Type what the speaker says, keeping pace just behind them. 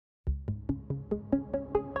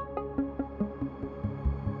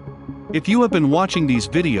If you have been watching these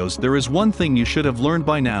videos, there is one thing you should have learned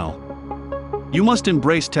by now. You must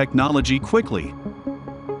embrace technology quickly.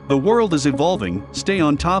 The world is evolving, stay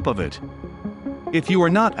on top of it. If you are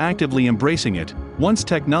not actively embracing it, once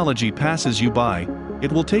technology passes you by,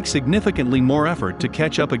 it will take significantly more effort to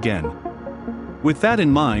catch up again. With that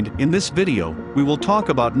in mind, in this video, we will talk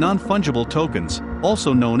about non-fungible tokens,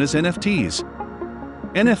 also known as NFTs.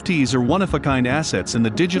 NFTs are one-of-a-kind assets in the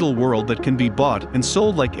digital world that can be bought and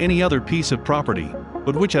sold like any other piece of property,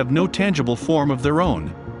 but which have no tangible form of their own.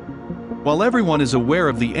 While everyone is aware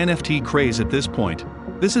of the NFT craze at this point,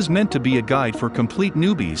 this is meant to be a guide for complete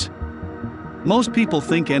newbies. Most people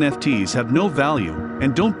think NFTs have no value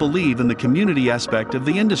and don't believe in the community aspect of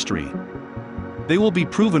the industry. They will be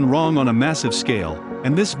proven wrong on a massive scale,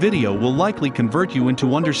 and this video will likely convert you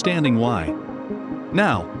into understanding why.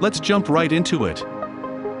 Now, let's jump right into it.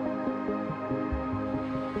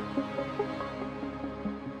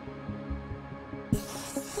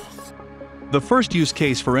 The first use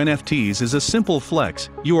case for NFTs is a simple flex: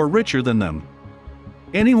 you are richer than them.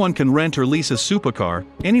 Anyone can rent or lease a supercar,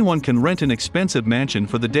 anyone can rent an expensive mansion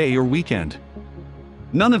for the day or weekend.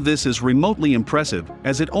 None of this is remotely impressive,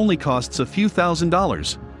 as it only costs a few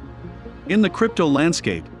 $1,000s. In the crypto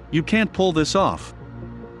landscape, you can't pull this off.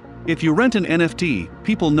 If you rent an NFT,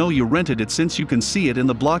 people know you rented it since you can see it in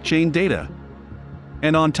the blockchain data.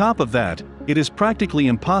 And on top of that, it is practically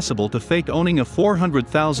impossible to fake owning a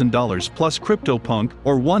 $400,000 plus CryptoPunk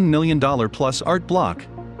or $1 million plus Artblock.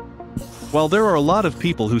 While there are a lot of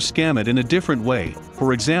people who scam it in a different way,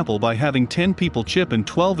 for example by having 10 people chip in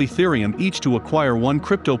 12 Ethereum each to acquire one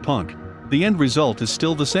CryptoPunk, the end result is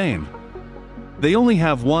still the same. They only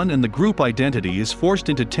have one and the group identity is forced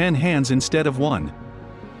into 10 hands instead of one.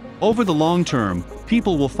 Over the long term,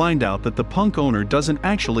 people will find out that the punk owner doesn't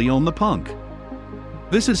actually own the punk.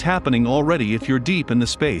 This is happening already if you're deep in the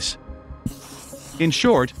space. In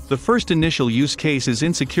short, the first initial use case is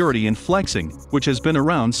insecurity and flexing, which has been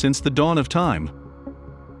around since the dawn of time.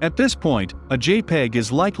 At this point, a JPEG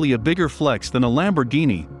is likely a bigger flex than a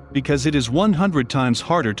Lamborghini, because it is 100 times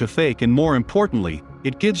harder to fake, and more importantly,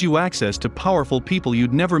 it gives you access to powerful people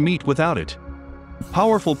you'd never meet without it.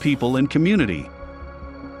 Powerful people and community.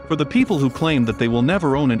 For the people who claim that they will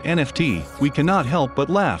never own an NFT, we cannot help but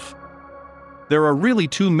laugh. There are really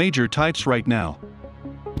two major types right now.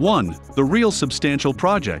 1. The real substantial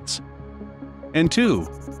projects. And 2.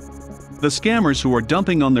 The scammers who are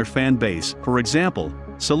dumping on their fan base, for example,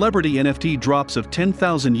 celebrity NFT drops of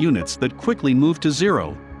 10,000 units that quickly move to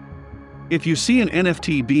zero. If you see an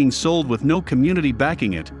NFT being sold with no community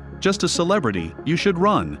backing it, just a celebrity, you should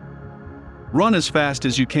run. Run as fast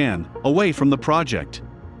as you can, away from the project.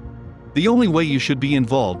 The only way you should be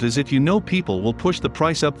involved is if you know people will push the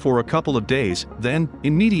price up for a couple of days, then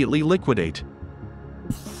immediately liquidate.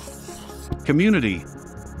 Community.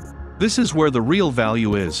 This is where the real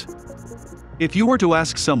value is. If you were to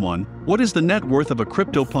ask someone, what is the net worth of a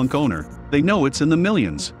CryptoPunk owner, they know it's in the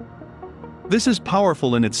millions. This is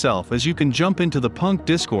powerful in itself, as you can jump into the punk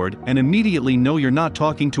Discord and immediately know you're not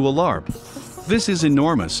talking to a LARP. This is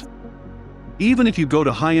enormous. Even if you go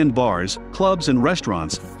to high-end bars, clubs and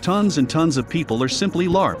restaurants, tons and tons of people are simply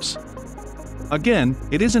LARPs. Again,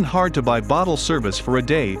 it isn't hard to buy bottle service for a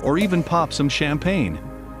day or even pop some champagne.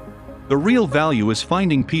 The real value is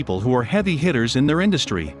finding people who are heavy hitters in their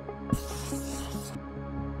industry.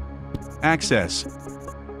 Access.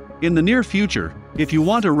 In the near future, if you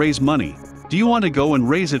want to raise money, do you want to go and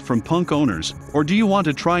raise it from punk owners, or do you want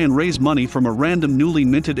to try and raise money from a random newly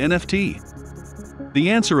minted NFT? The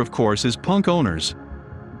answer, of course, is punk owners.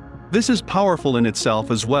 This is powerful in itself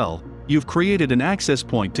as well. You've created an access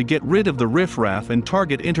point to get rid of the riffraff and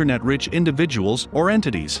target internet-rich individuals or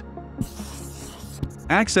entities.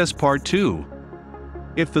 Access Part 2.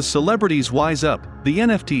 If the celebrities wise up, the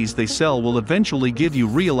NFTs they sell will eventually give you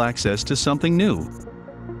real access to something new.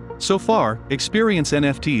 So far, experience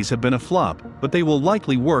NFTs have been a flop, but they will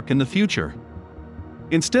likely work in the future.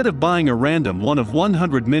 Instead of buying a random one of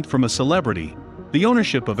 100 mint from a celebrity, the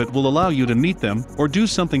ownership of it will allow you to meet them or do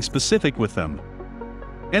something specific with them.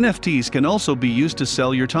 NFTs can also be used to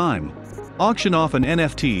sell your time. Auction off an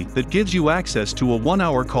NFT that gives you access to a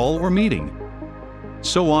 1-hour call or meeting.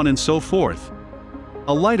 So on and so forth.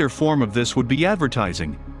 A lighter form of this would be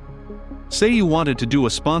advertising. Say you wanted to do a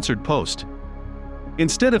sponsored post.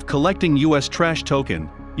 Instead of collecting US trash token,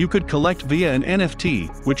 you could collect via an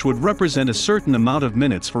NFT, which would represent a certain amount of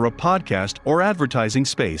minutes for a podcast or advertising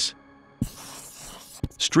space.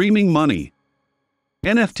 Streaming money.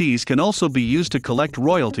 NFTs can also be used to collect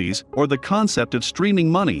royalties, or the concept of streaming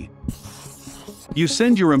money. You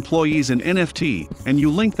send your employees an NFT, and you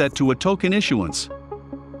link that to a token issuance.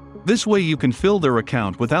 This way you can fill their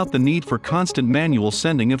account without the need for constant manual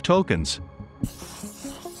sending of tokens.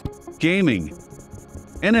 Gaming.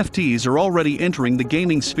 NFTs are already entering the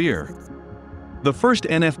gaming sphere. The first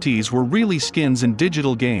NFTs were really skins in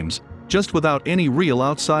digital games, just without any real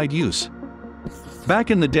outside use.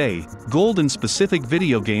 Back in the day, gold in specific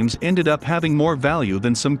video games ended up having more value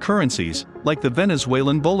than some currencies, like the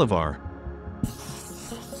Venezuelan bolivar.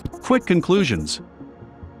 Quick conclusions.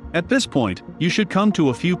 At this point, you should come to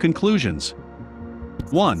a few conclusions.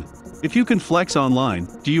 1. If you can flex online,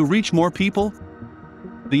 do you reach more people?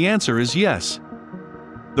 The answer is yes.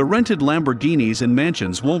 The rented Lamborghinis and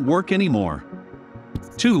mansions won't work anymore.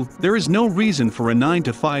 2. There is no reason for a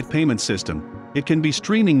 9-to-5 payment system. It can be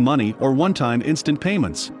streaming money or one-time instant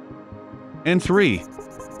payments. And 3.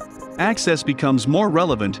 Access becomes more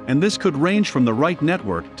relevant, and this could range from the right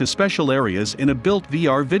network to special areas in a built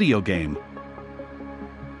VR video game.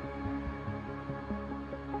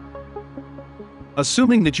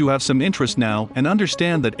 Assuming that you have some interest now and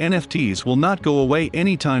understand that NFTs will not go away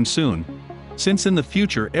anytime soon, since in the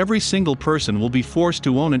future every single person will be forced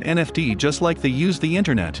to own an NFT just like they use the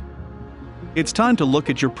internet. It's time to look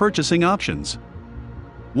at your purchasing options.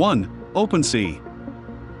 1. OpenSea.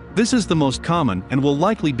 This is the most common and will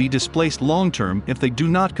likely be displaced long-term if they do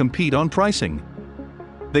not compete on pricing.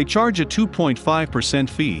 They charge a 2.5%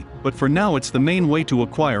 fee, but for now it's the main way to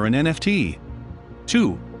acquire an NFT.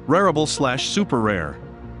 2. Rarible/super rare.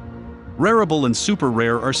 Rarible and super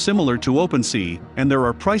rare are similar to OpenSea, and there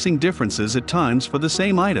are pricing differences at times for the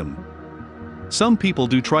same item. Some people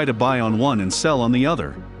do try to buy on one and sell on the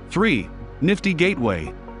other. 3. Nifty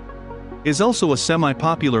Gateway is also a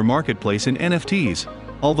semi-popular marketplace in NFTs,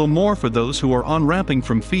 although more for those who are on-ramping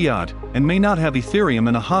from fiat and may not have Ethereum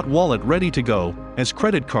and a hot wallet ready to go, as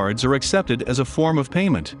credit cards are accepted as a form of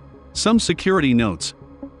payment. Some security notes.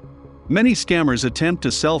 Many scammers attempt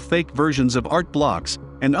to sell fake versions of Artblocks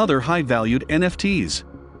and other high-valued NFTs.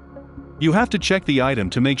 You have to check the item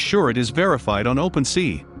to make sure it is verified on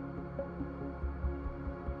OpenSea.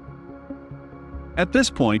 At this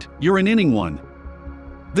point, you're in inning 1.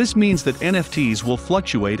 This means that NFTs will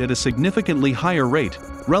fluctuate at a significantly higher rate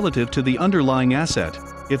relative to the underlying asset.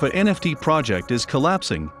 If an NFT project is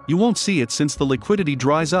collapsing, you won't see it since the liquidity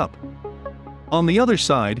dries up. On the other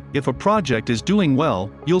side, if a project is doing well,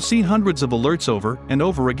 you'll see hundreds of alerts over and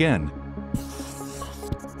over again.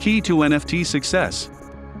 Key to NFT success.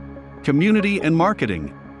 Community and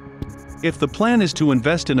marketing. If the plan is to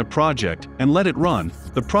invest in a project and let it run,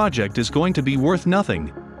 the project is going to be worth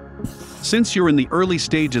nothing. Since you're in the early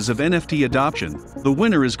stages of NFT adoption, the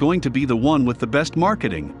winner is going to be the one with the best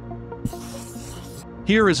marketing.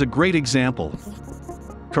 Here is a great example.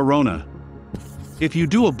 Corona. If you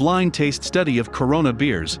do a blind taste study of Corona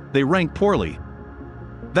beers, they rank poorly.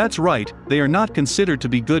 That's right, they are not considered to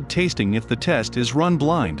be good tasting if the test is run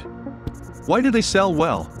blind. Why do they sell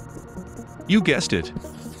well? You guessed it.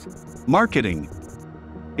 Marketing.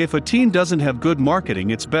 If a team doesn't have good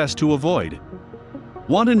marketing, it's best to avoid.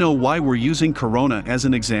 Want to know why we're using Corona as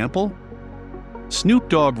an example? Snoop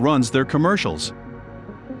Dogg runs their commercials.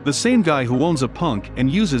 The same guy who owns a punk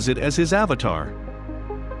and uses it as his avatar.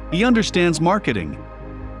 He understands marketing.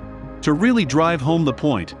 To really drive home the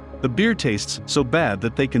point, the beer tastes so bad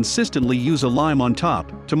that they consistently use a lime on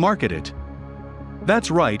top to market it.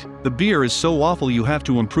 That's right, the beer is so awful you have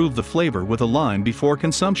to improve the flavor with a lime before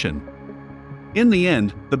consumption. In the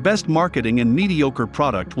end, the best marketing and mediocre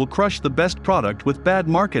product will crush the best product with bad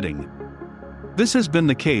marketing. This has been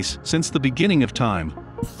the case since the beginning of time.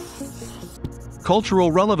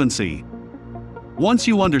 Cultural relevancy. Once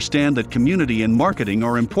you understand that community and marketing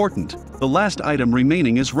are important, the last item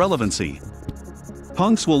remaining is relevancy.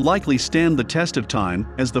 Punks will likely stand the test of time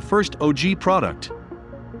as the first OG product.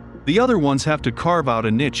 The other ones have to carve out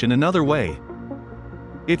a niche in another way.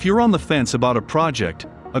 If you're on the fence about a project,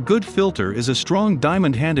 a good filter is a strong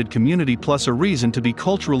diamond-handed community plus a reason to be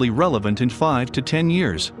culturally relevant in 5 to 10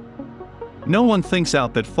 years. No one thinks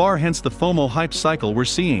out that far, hence the FOMO hype cycle we're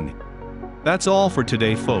seeing. That's all for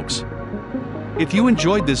today, folks. If you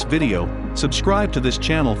enjoyed this video, subscribe to this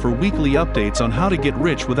channel for weekly updates on how to get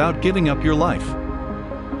rich without giving up your life.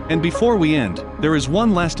 And before we end, there is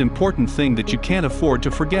one last important thing that you can't afford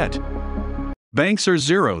to forget. Banks are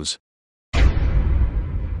zeros.